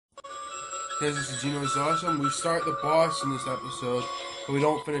Yes, this is Gino is awesome. We start the boss in this episode, but we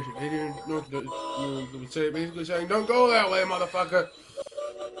don't finish it. They didn't know basically saying, "Don't go that way, motherfucker."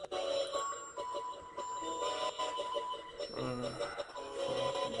 Fuck,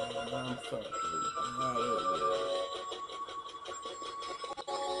 man, I'm fucking out of it.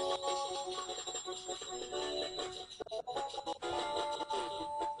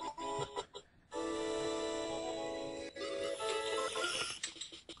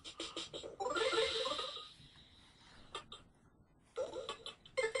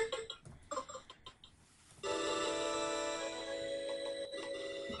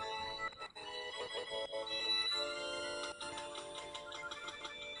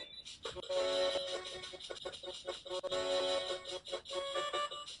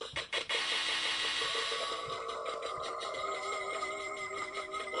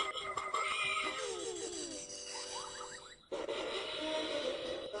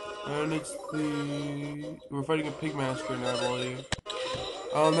 And it's we're fighting a pig master now, I believe.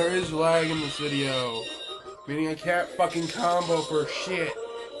 There is lag in this video, meaning I can't fucking combo for shit.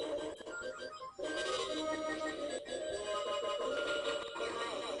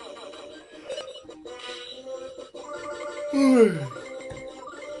 I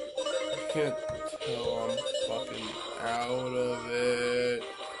can't tell I'm fucking out of it.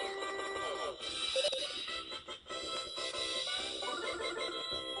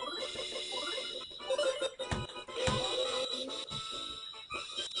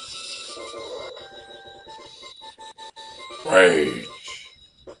 Rage.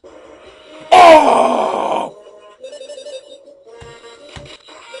 Oh!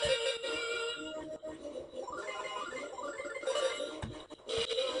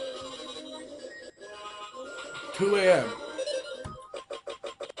 2 a.m.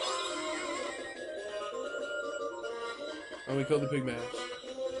 And we killed the pig mask.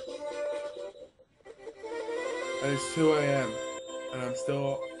 And it's 2 a.m. And I'm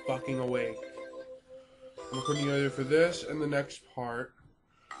still fucking awake. I'm recording either for this and the next part.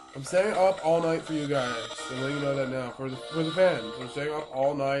 I'm staying up all night for you guys. I'm letting you know that now. For the fans. I'm staying up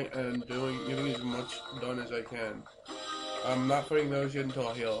all night and getting as much done as I can. I'm not putting those yet until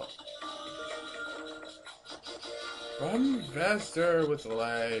I heal up. Run faster with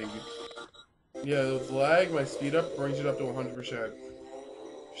lag. Yeah, with lag, my speed up brings it up to 100%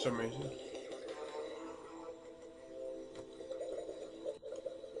 for some reason.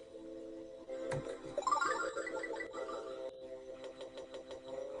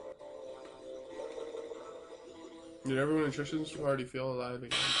 Did everyone in Tristan's already feel alive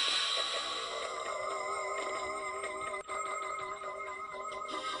again?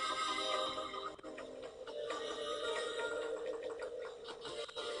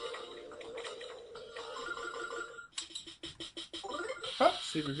 Huh?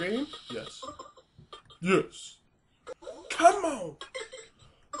 Secret game? Yes. Yes! Come on!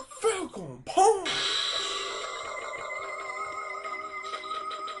 Falcon Punch!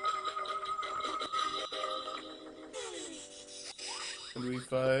 And we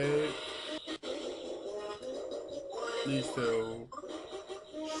fight these two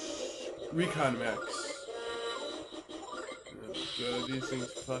Recon Max. Oh god, these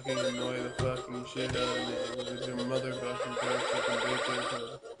things fucking annoy the fucking shit out of me with your motherfucking fucking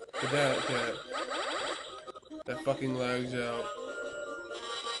bitches. But that cat, that fucking lags out.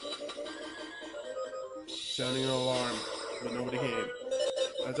 Sounding an alarm, but nobody came.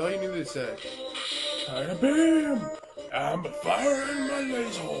 That's all you needed to say. Fire beam! I'm firing my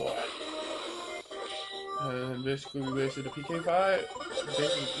laser! And basically we wasted a PK fight.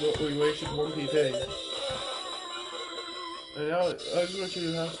 Basically we wasted 1 PK. And now I just want you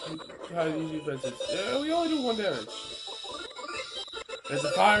to how to use defenses. Yeah, we only do 1 damage. There's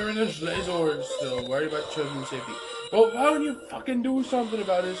a fire in his lasers still. Worried about children's safety. Well, why don't you fucking do something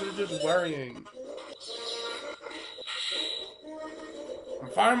about it instead of just worrying? I'm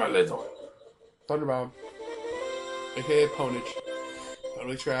firing my laser. Thunderbound. AKA Ponage.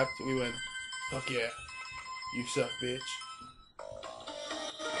 Totally trapped. We win. Fuck yeah. You suck, bitch.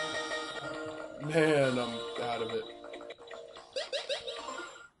 Man, I'm out of it.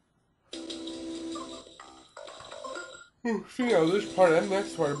 Speaking of this part and the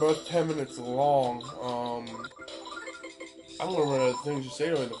next part are both 10 minutes long. I'm gonna run out of things to say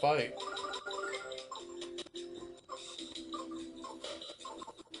during the fight.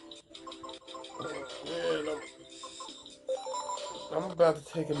 Man, I'm about to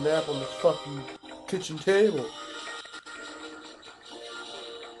take a nap on this fucking kitchen table.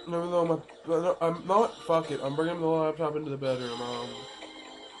 Even though I'm not, fuck it, I'm bringing the laptop into the bedroom,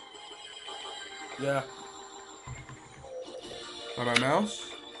 yeah. Got my mouse?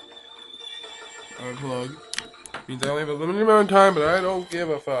 unplug. Means I only have a limited amount of time, but I don't give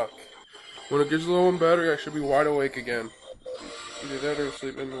a fuck. When it gets low on battery, I should be wide awake again. Either that or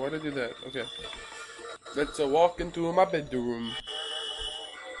sleeping. Why'd I do that? Okay. Let's walk into my bedroom.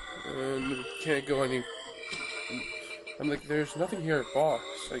 And can't go any... I'm like, there's nothing here at boss,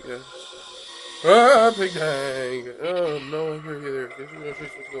 I guess. Ah, big dang! Oh, no one here either. Guess we're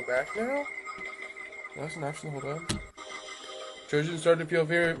supposed to go back now? That's an option, hold on. Trojan started to feel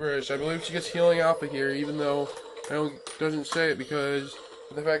feverish. I believe she gets healing alpha here, even though doesn't say it because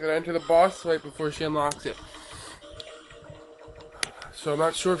of the fact that I enter the boss fight before she unlocks it. So I'm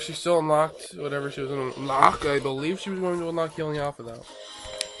not sure if she still unlocked whatever she was going to unlock. I believe she was going to unlock healing alpha though.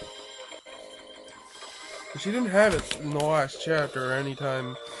 But she didn't have it in the last chapter or any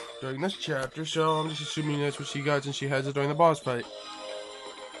time during this chapter, so I'm just assuming that's what she got since she has it during the boss fight.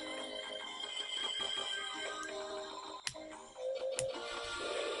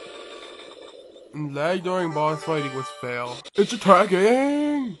 And lag during boss fighting was fail. It's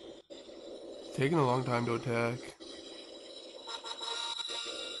attacking! It's taking a long time to attack.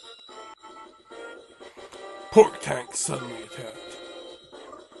 Pork tank suddenly attacked.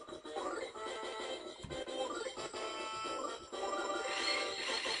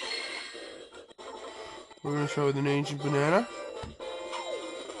 We're going to show with an ancient banana.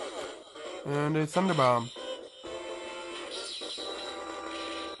 And a thunder bomb.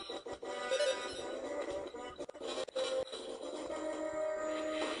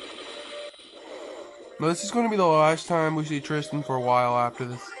 Now this is going to be the last time we see Tristan for a while after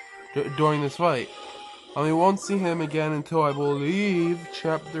this, during this fight. And we won't see him again until I believe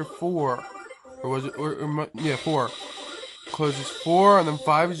chapter 4. Or was it, yeah, 4. Because it's 4 and then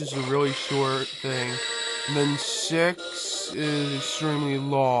 5 is just a really short thing. And then 6 is extremely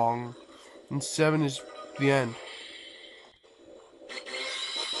long. And 7 is the end.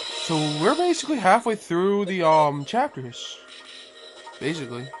 So we're basically halfway through the chapters.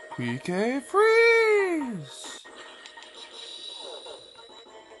 Basically. PK Freeze!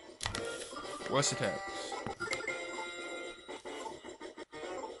 What's attacks?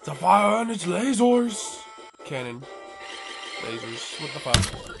 The fire and its lasers! Cannon. Lasers. What the fuck?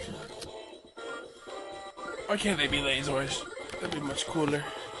 Why can't they be lasers? That'd be much cooler.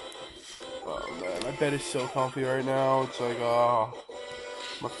 Oh man, my bed is so comfy right now. It's like, I'm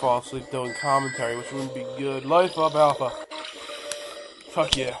gonna fall asleep doing commentary, which wouldn't be good. Life up, Alpha.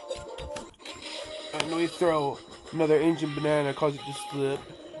 Fuck yeah. And we throw another ancient banana, cause it to slip.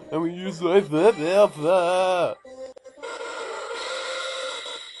 And we use life up, Alpha.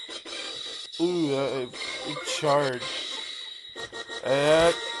 Ooh, it charged.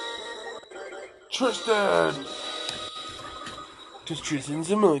 And Tristan! Because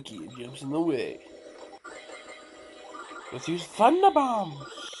Tristan's a monkey and jumps in the way. Let's use thunder bombs.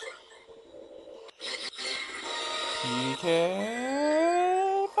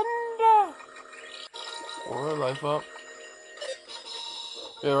 PK Thunder. Or life up.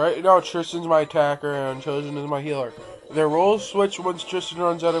 Yeah, right now Tristan's my attacker and Chosen is my healer. Their roles switch once Tristan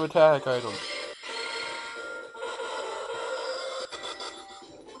runs out of attack items.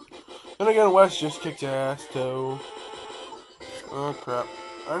 Then again, West just kicked ass too. Oh crap.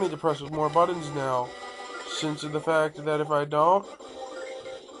 I need to press more buttons now. Since of the fact that if I don't,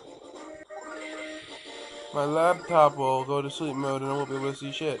 my laptop will go to sleep mode and I won't be able to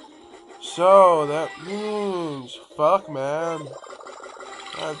see shit. So that means, fuck man,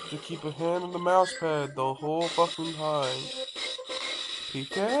 I have to keep a hand on the mouse pad the whole fucking time.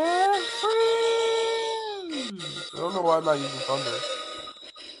 PK Freeze! I don't know why I'm not using Thunder.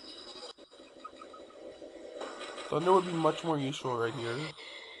 Thunder would be much more useful right here.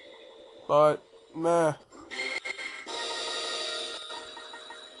 But, meh.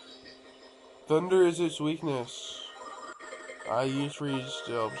 Thunder is its weakness. I use Freeze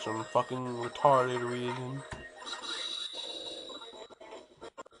still for some fucking retarded reason.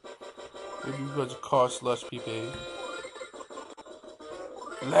 Maybe because it costs less PP.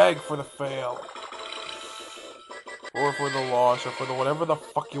 Lag for the fail. Or for the loss, or for the whatever the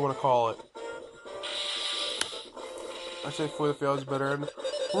fuck you want to call it. I say for the fail is better, and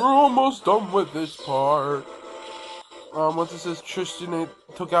we're almost done with this part. Once it says Tristan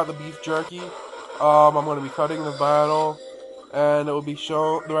took out the beef jerky, I'm going to be cutting the battle, and it will be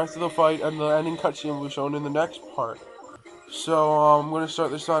shown, the rest of the fight and the ending cutscene will be shown in the next part. So, I'm going to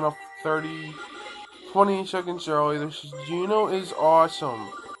start this sign off 20 seconds early. This is Gino is awesome.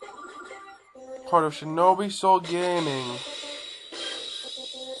 Part of Shinobi Soul Gaming.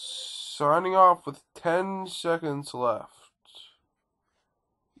 Signing off with 10 seconds left.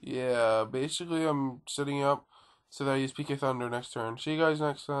 Yeah, basically I'm setting up so that I use PK Thunder next turn. See you guys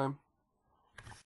next time.